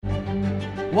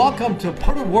Welcome to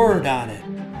Put a Word on It,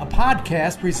 a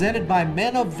podcast presented by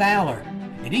Men of Valor.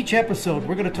 In each episode,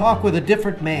 we're going to talk with a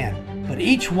different man, but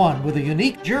each one with a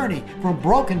unique journey from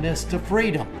brokenness to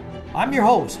freedom. I'm your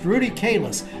host, Rudy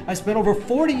Kalis. I spent over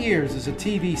 40 years as a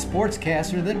TV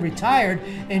sportscaster, then retired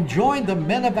and joined the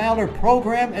Men of Valor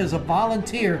program as a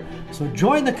volunteer. So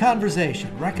join the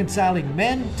conversation, reconciling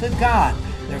men to God,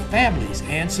 their families,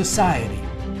 and society.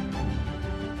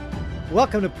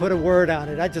 Welcome to Put a Word on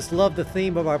It. I just love the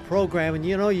theme of our program, and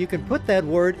you can put that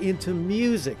word into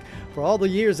music. For all the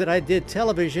years that I did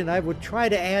television, I would try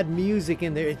to add music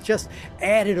in there. It just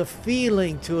added a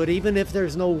feeling to it. Even if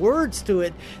there's no words to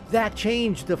it, that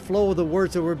changed the flow of the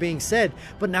words that were being said.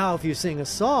 But now if you sing a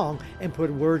song and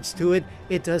put words to it,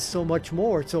 it does so much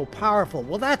more. It's so powerful.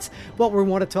 Well, that's what we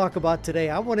want to talk about today.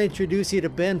 I want to introduce you to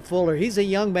Ben Fuller. He's a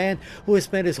young man who has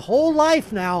spent his whole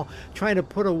life now trying to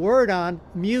put a word on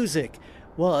music.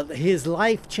 Well, his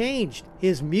life changed.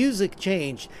 His music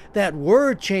changed. That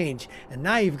word changed. And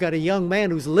now you've got a young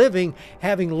man who's living,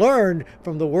 having learned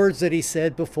from the words that he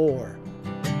said before.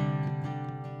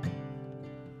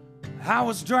 I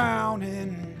was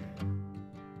drowning,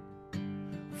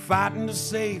 fighting to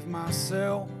save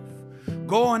myself,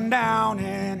 going down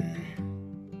and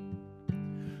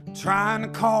trying to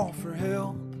call for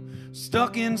help,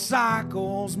 stuck in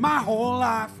cycles. My whole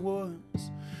life was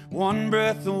one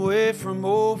breath away from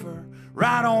over,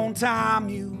 right on time.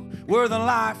 You were the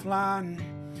lifeline,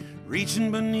 reaching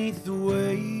beneath the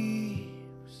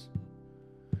waves.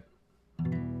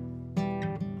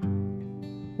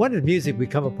 When did music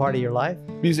become a part of your life?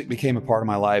 Music became a part of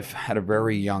my life at a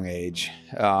very young age.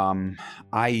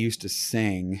 I used to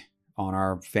sing on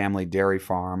our family dairy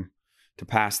farm to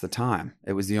pass the time.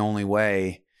 It was the only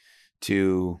way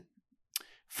to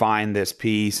find this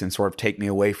peace and sort of take me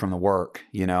away from the work,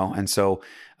 And so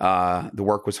the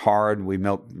work was hard.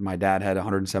 My dad had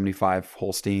 175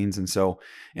 Holsteins. And so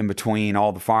in between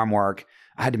all the farm work,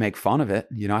 I had to make fun of it.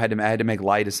 I had to make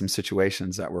light of some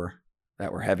situations that were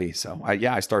heavy. So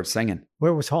I started singing.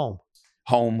 Where was home?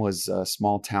 Home was a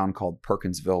small town called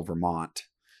Perkinsville, Vermont.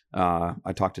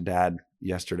 I talked to Dad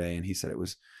yesterday and he said it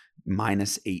was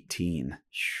minus 18.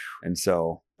 And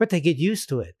so. But they get used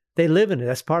to it. They live in it.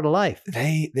 That's part of life.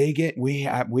 We get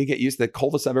used to the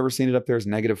coldest I've ever seen it up there is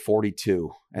negative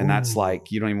 42. And that's like,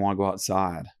 you don't even want to go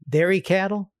outside. Dairy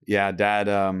cattle? Yeah.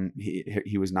 Dad,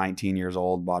 he was 19 years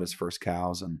old, bought his first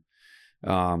cows, and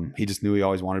he just knew he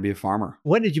always wanted to be a farmer.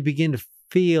 When did you begin to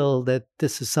feel that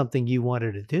this is something you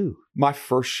wanted to do? My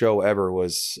first show ever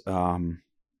was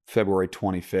February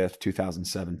 25th,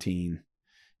 2017.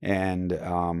 And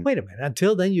wait a minute.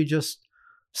 Until then, you just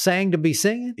sang to be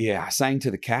singing? Yeah, I sang to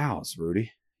the cows,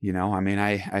 Rudy.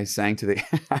 I sang to the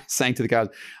I sang to the cows.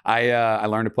 I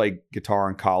learned to play guitar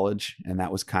in college, and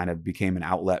that was became an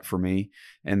outlet for me.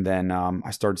 And then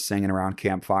I started singing around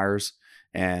campfires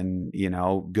and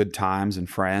good times and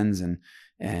friends, and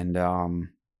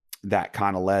that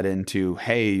kind of led into,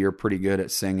 hey, you're pretty good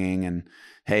at singing, and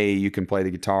hey, you can play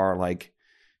the guitar. Like,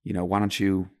 why don't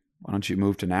you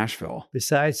move to Nashville?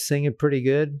 Besides singing pretty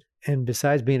good, and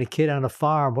besides being a kid on a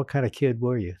farm, what kind of kid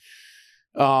were you?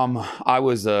 I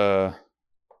was a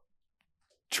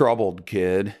troubled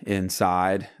kid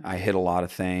inside. I hid a lot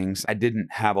of things. I didn't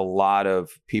have a lot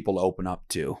of people to open up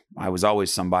to. I was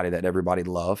always somebody that everybody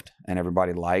loved and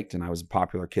everybody liked, and I was a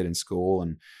popular kid in school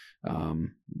and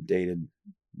dated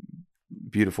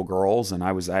beautiful girls. And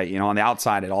I was, on the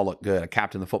outside, it all looked good. I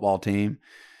captained the football team,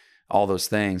 all those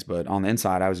things, but on the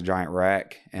inside, I was a giant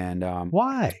wreck. And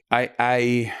why?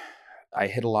 I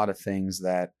hid a lot of things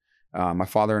that my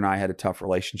father and I had a tough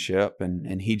relationship,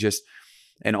 and he just,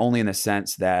 and only in the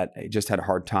sense that he just had a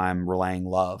hard time relaying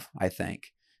love, I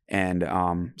think. And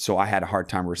so I had a hard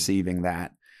time receiving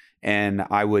that. And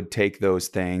I would take those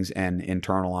things and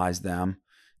internalize them.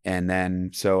 And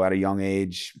then, so at a young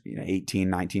age, 18,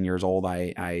 19 years old,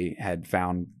 I had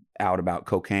found out about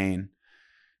cocaine,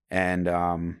 and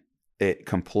it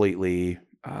completely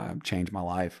changed my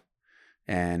life.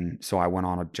 And so I went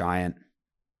on a giant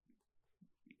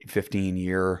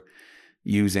 15-year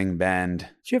using bend.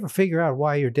 Did you ever figure out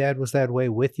why your dad was that way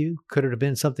with you? Could it have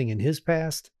been something in his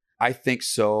past? I think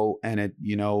so. And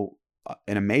an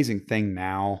amazing thing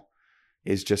now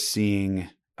is just seeing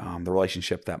the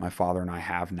relationship that my father and I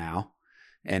have now.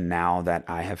 And now that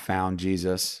I have found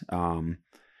Jesus, I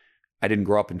didn't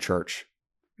grow up in church.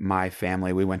 My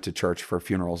family, we went to church for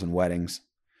funerals and weddings.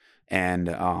 And,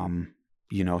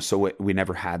 so we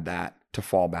never had that to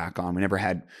fall back on. We never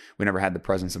had the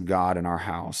presence of God in our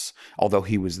house, although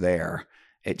he was there.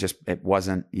 It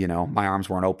wasn't, my arms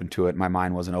weren't open to it. My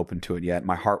mind wasn't open to it yet.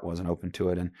 My heart wasn't open to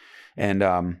it.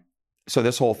 And so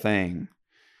this whole thing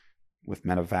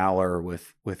Men of Valor,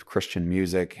 with Christian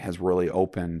music, has really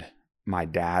opened my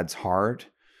dad's heart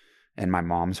and my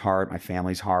mom's heart, my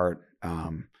family's heart,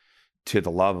 to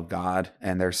the love of God.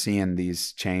 And they're seeing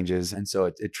these changes. And so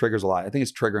it triggers a lot. I think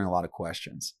it's triggering a lot of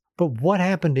questions. But what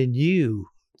happened in you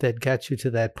that got you to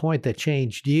that point that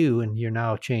changed you and you're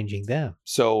now changing them?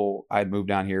 So I'd moved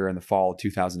down here in the fall of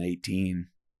 2018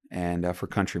 and for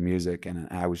country music, and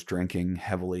I was drinking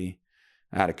heavily,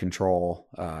 out of control,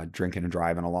 drinking and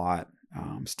driving a lot,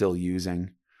 still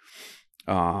using,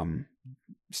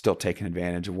 still taking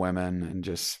advantage of women, and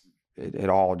just it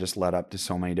all just led up to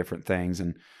so many different things.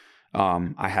 And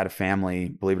I had a family,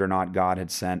 believe it or not, God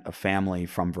had sent a family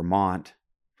from Vermont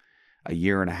a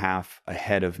year and a half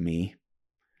ahead of me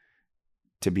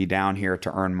to be down here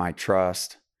to earn my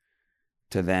trust,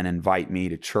 to then invite me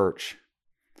to church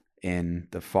in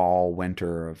the fall,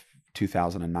 winter of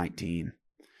 2019.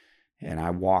 And I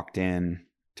walked in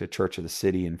to Church of the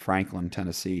City in Franklin,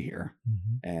 Tennessee here.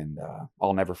 Mm-hmm. And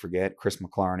I'll never forget, Chris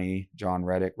McClarney, John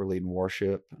Reddick were leading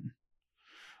worship. And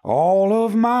all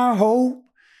of my hope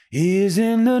is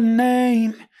in the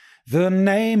name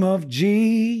of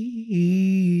Jesus.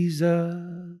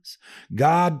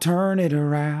 God, turn it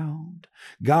around.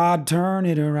 God, turn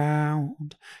it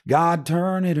around. God,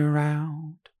 turn it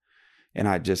around. And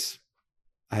I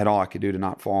had all I could do to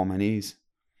not fall on my knees.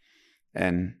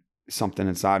 And something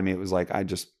inside of me, it was like, I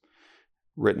just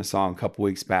written a song a couple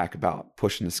weeks back about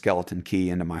pushing the skeleton key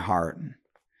into my heart.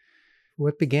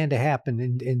 What began to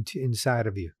happen inside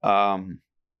of you?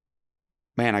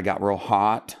 Man, I got real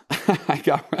hot. I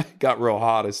got real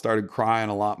hot. I started crying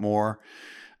a lot more.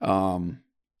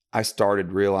 I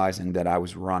started realizing that I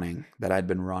was running, that I'd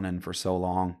been running for so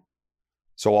long.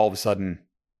 So all of a sudden,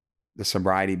 the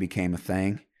sobriety became a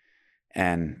thing,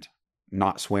 and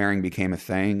not swearing became a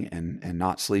thing, and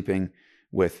not sleeping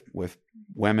with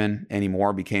women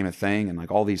anymore became a thing. And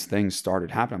like all these things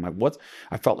started happening. I'm like,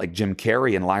 I felt like Jim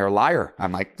Carrey in Liar Liar.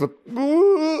 I'm like,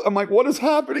 what is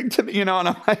happening to me? And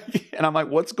I'm like,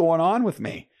 what's going on with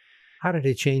me? How did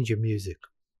it change your music?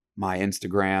 My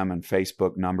Instagram and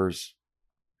Facebook numbers.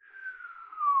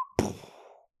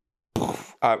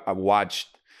 I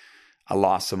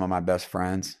lost some of my best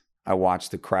friends. I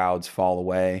watched the crowds fall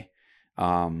away.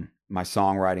 My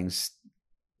songwriting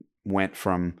went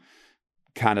from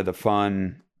kind of the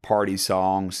fun party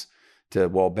songs to,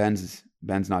 well, Ben's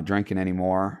not drinking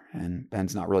anymore, and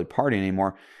Ben's not really partying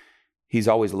anymore. He's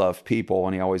always loved people,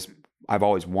 and I've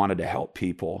always wanted to help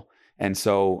people. And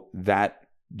so that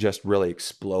just really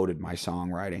exploded my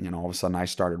songwriting. And all of a sudden I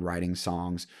started writing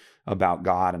songs about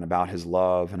God and about his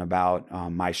love and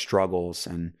about my struggles.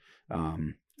 And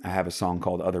I have a song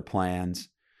called Other Plans,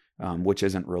 which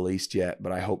isn't released yet,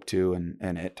 but I hope to.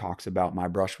 And it talks about my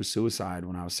brush with suicide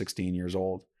when I was 16 years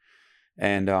old.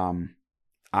 And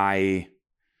I'd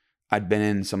been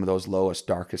in some of those lowest,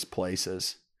 darkest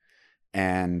places.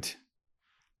 And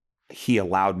he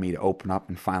allowed me to open up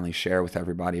and finally share with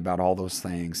everybody about all those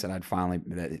things that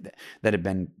that had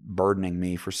been burdening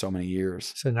me for so many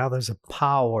years. So now there's a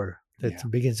power that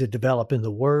begins to develop in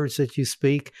the words that you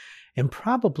speak, and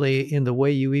probably in the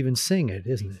way you even sing it,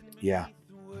 isn't it? Yeah.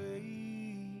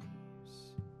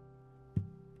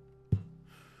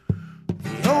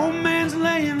 The old man's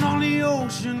laying on the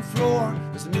ocean floor.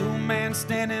 There's a new man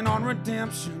standing on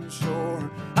redemption's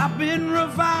shore. I've been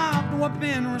revived, I've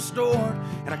been restored,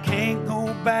 and I can't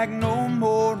go back no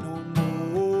more, no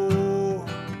more.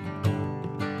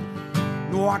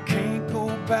 No, I can't go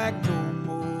back no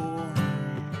more.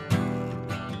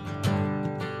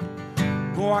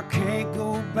 No, I can't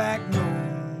go back no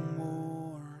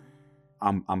more.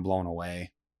 I'm blown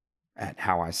away at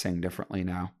how I sing differently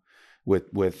now.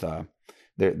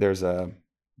 There's a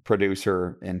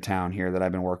producer in town here that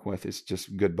I've been working with. It's just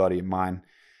a good buddy of mine.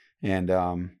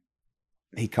 And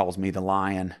he calls me the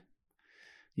lion.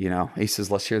 He says,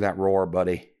 let's hear that roar,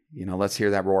 buddy. Let's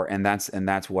hear that roar. And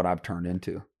that's what I've turned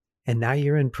into. And now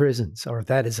you're in prisons, or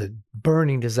that is a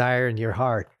burning desire in your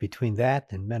heart between that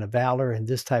and Men of Valor and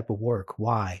this type of work.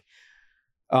 Why?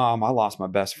 I lost my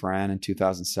best friend in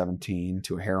 2017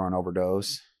 to a heroin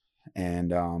overdose.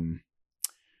 And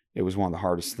it was one of the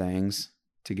hardest things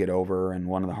to get over, and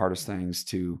one of the hardest things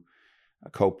to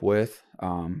cope with,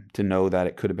 to know that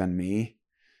it could have been me,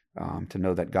 to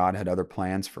know that God had other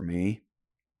plans for me.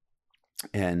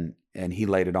 And he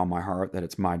laid it on my heart that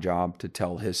it's my job to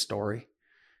tell his story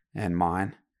and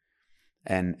mine,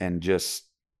 and just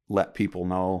let people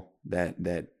know that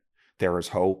there is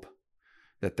hope,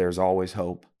 that there's always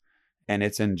hope, and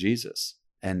it's in Jesus.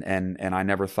 And I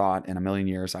never thought in a million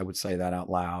years I would say that out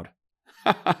loud.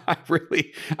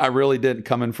 I really didn't,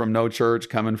 coming from no church,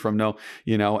 coming from no,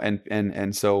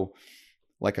 and so,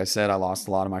 like I said, I lost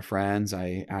a lot of my friends.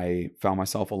 I found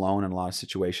myself alone in a lot of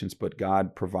situations, but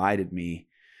God provided me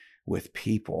with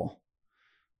people.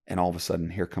 And all of a sudden,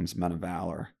 here comes Men of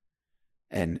Valor,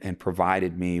 and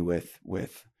provided me with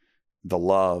the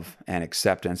love and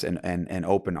acceptance and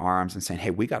open arms and saying, hey,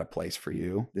 we got a place for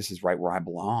you. This is right where I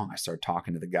belong. I started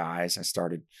talking to the guys.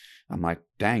 I'm like,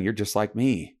 dang, you're just like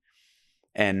me.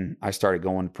 And I started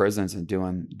going to prisons and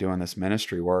doing this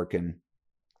ministry work, and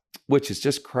which is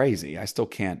just crazy. I still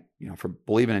can't, for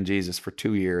believing in Jesus for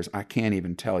 2 years, I can't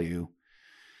even tell you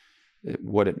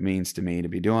what it means to me to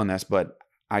be doing this. But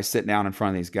I sit down in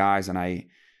front of these guys, and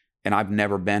I've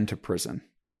never been to prison.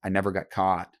 I never got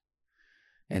caught.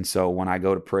 And so when I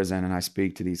go to prison and I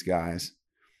speak to these guys,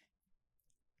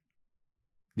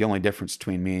 the only difference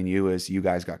between me and you is you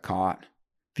guys got caught.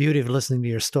 Beauty of listening to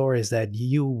your story is that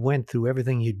you went through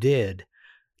everything you did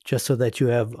just so that you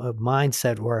have a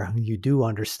mindset where you do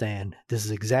understand this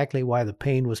is exactly why the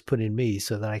pain was put in me,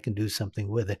 so that I can do something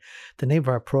with it. The name of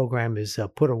our program is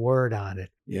Put a Word on It.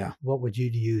 Yeah. What would you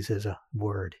use as a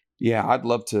word? Yeah, I'd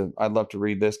love to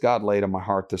read this. God laid on my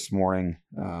heart this morning.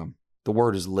 The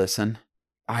word is listen.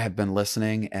 I have been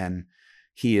listening, and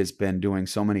he has been doing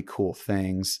so many cool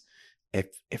things.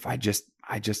 If I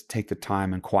just take the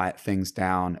time and quiet things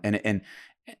down, and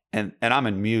I'm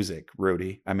in music,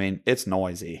 Rudy. I mean, it's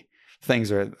noisy.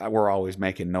 We're always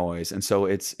making noise. And so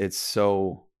it's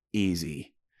so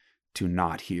easy to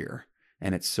not hear.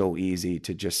 And it's so easy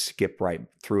to just skip right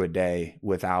through a day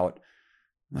without,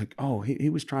 like, oh, he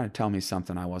was trying to tell me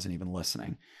something, I wasn't even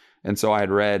listening. And so I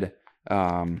had read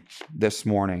this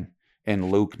morning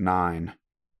in Luke 9.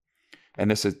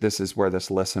 And this is where this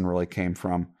listen really came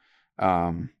from,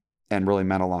 and really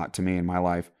meant a lot to me in my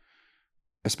life,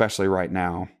 especially right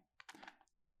now.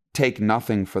 Take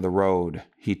nothing for the road,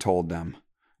 he told them.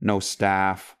 No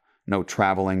staff, no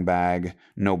traveling bag,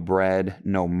 no bread,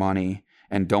 no money,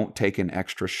 and don't take an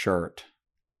extra shirt.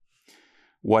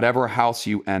 Whatever house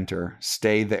you enter,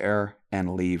 stay there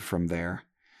and leave from there.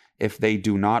 If they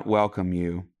do not welcome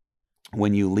you,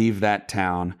 when you leave that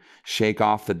town, shake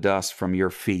off the dust from your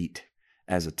feet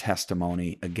as a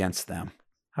testimony against them.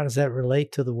 How does that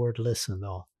relate to the word listen,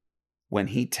 though? When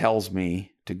he tells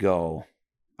me to go,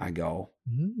 I go.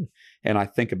 Mm. And I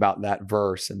think about that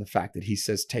verse and the fact that he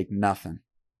says, take nothing.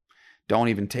 Don't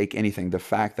even take anything. The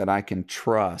fact that I can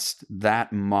trust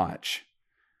that much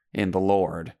in the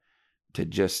Lord to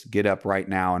just get up right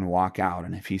now and walk out.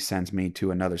 And if he sends me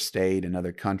to another state,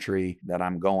 another country, that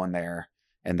I'm going there,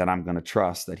 and that I'm going to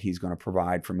trust that he's going to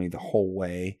provide for me the whole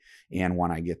way and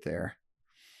when I get there.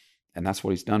 And that's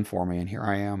what he's done for me. And here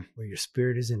I am. Where your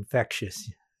spirit is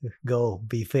infectious. Go,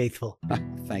 be faithful.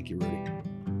 Thank you, Rudy.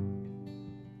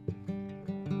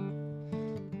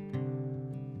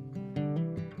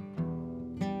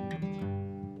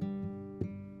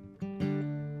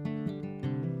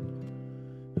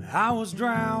 I was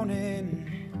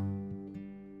drowning,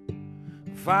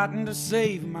 fighting to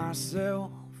save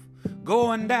myself,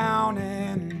 going down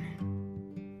and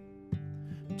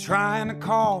trying to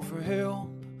call for help,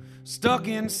 stuck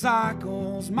in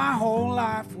cycles. My whole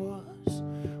life was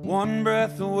one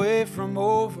breath away from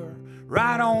over,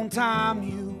 right on time.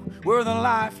 You were the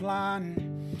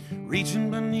lifeline, reaching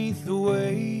beneath the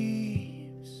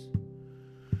waves.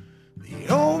 The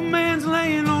old man's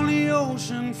laying on the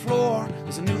ocean floor,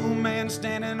 there's a new man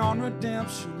standing on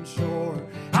redemption shore.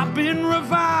 I've been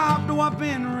revived, oh, I've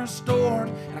been restored,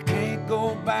 and I can't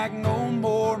go back no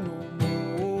more, no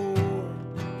more.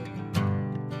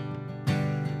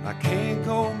 I can't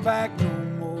go back no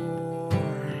more.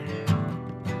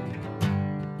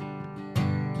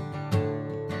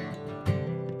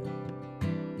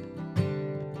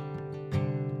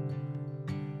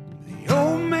 The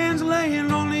old man's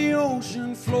laying on the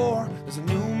ocean floor, there's a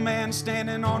new man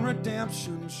standing on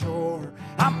redemption shore.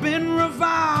 I've been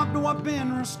revived, oh, I've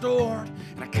been restored,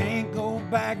 and I can't go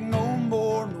back no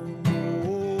more, no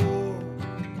more.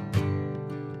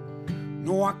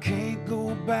 No, I can't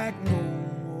go back no more.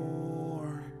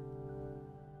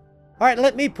 All right,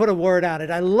 let me put a word on it.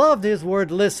 I loved his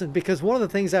word listen, because one of the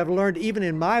things I've learned even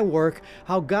in my work,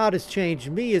 how God has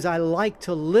changed me, is I like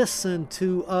to listen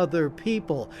to other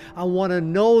people. I want to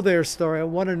know their story. I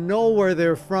want to know where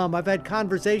they're from. I've had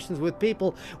conversations with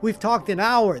people. We've talked an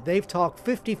hour. They've talked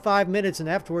 55 minutes and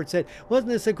afterwards said, wasn't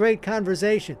this a great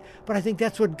conversation? But I think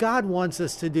that's what God wants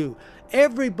us to do.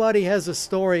 Everybody has a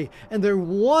story and they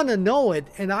want to know it.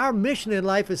 And our mission in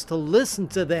life is to listen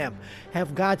to them.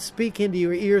 Have God speak into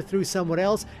your ear through someone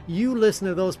else. You listen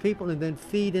to those people and then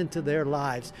feed into their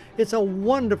lives. It's a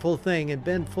wonderful thing. And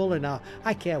Ben Fuller now,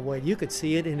 I can't wait. You could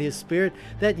see it in his spirit.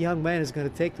 That young man is going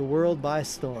to take the world by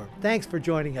storm. Thanks for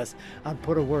joining us on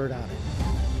Put a Word on It.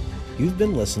 You've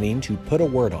been listening to Put a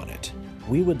Word on It.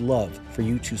 We would love for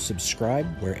you to subscribe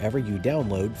wherever you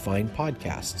download fine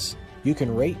podcasts. You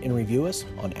can rate and review us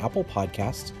on Apple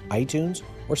Podcasts, iTunes,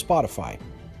 or Spotify.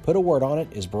 Put a Word on It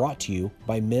is brought to you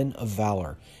by Men of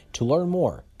Valor. To learn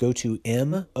more, go to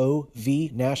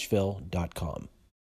movnashville.com.